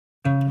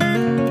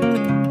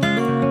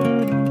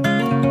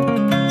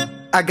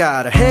I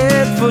got a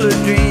head full of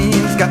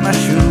dreams, got my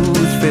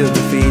shoes filled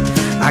with feet.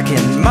 I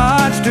can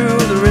march to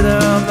the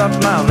rhythm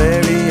of my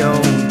very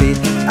own beat.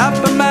 Up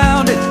a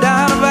mountain,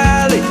 down a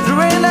valley,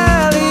 through an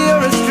alley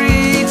or a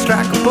street.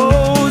 Strike a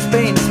pose,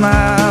 paint a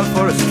smile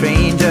for a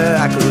stranger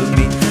I could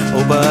meet.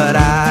 Oh, but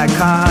I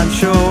can't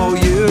show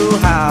you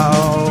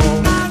how.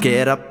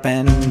 Get up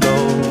and go.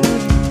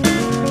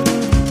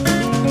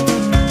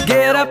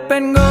 Get up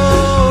and go.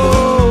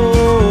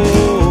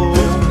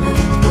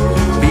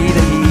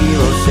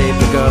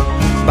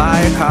 Buy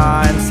a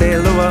car and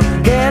sail the world.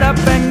 Get up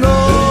and go.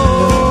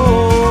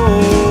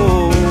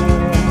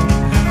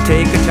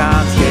 Take a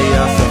chance, get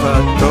yourself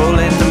hurt. Roll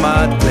in the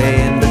mud,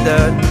 play in the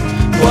dirt.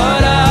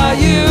 What are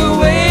you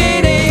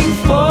waiting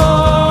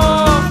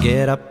for?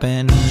 Get up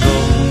and go.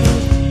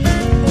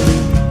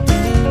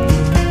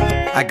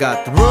 I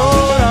got the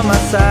road on my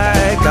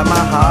side, got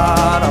my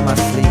heart on my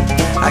sleeve.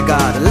 I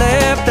got a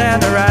left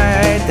and a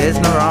right, there's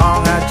no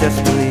wrong, I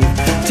just believe.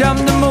 Jump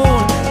the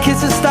moon,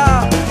 kiss a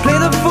star, play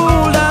the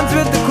fool, dance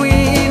with the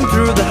queen.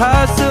 Through the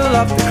hustle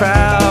of the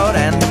crowd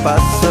and the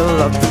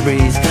bustle of the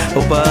breeze.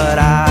 Oh, but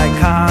I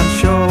can't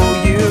show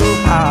you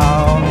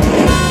how.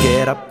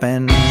 Get up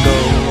and go.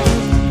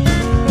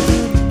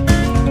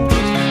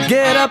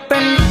 Get up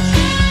and go.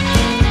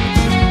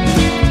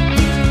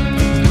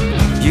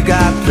 You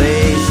got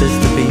places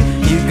to be,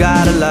 you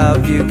gotta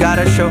love, you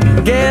gotta show.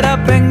 Get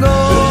up and go.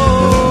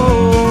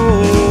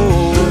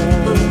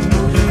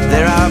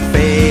 There are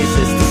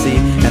faces to see,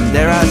 and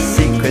there are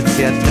secrets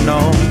yet to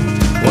know.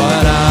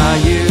 What are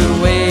you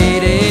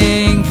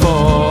waiting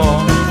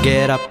for?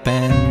 Get up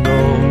and go.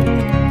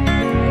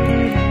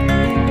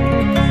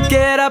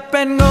 Get up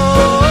and go.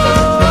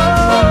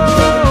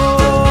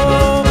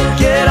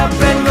 Get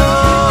up and go.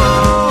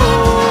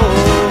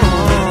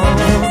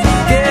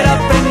 Get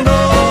up and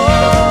go.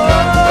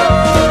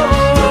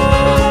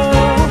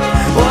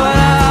 What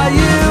are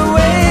you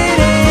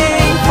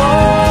waiting for?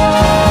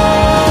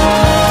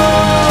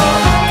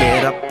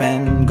 Get up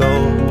and go.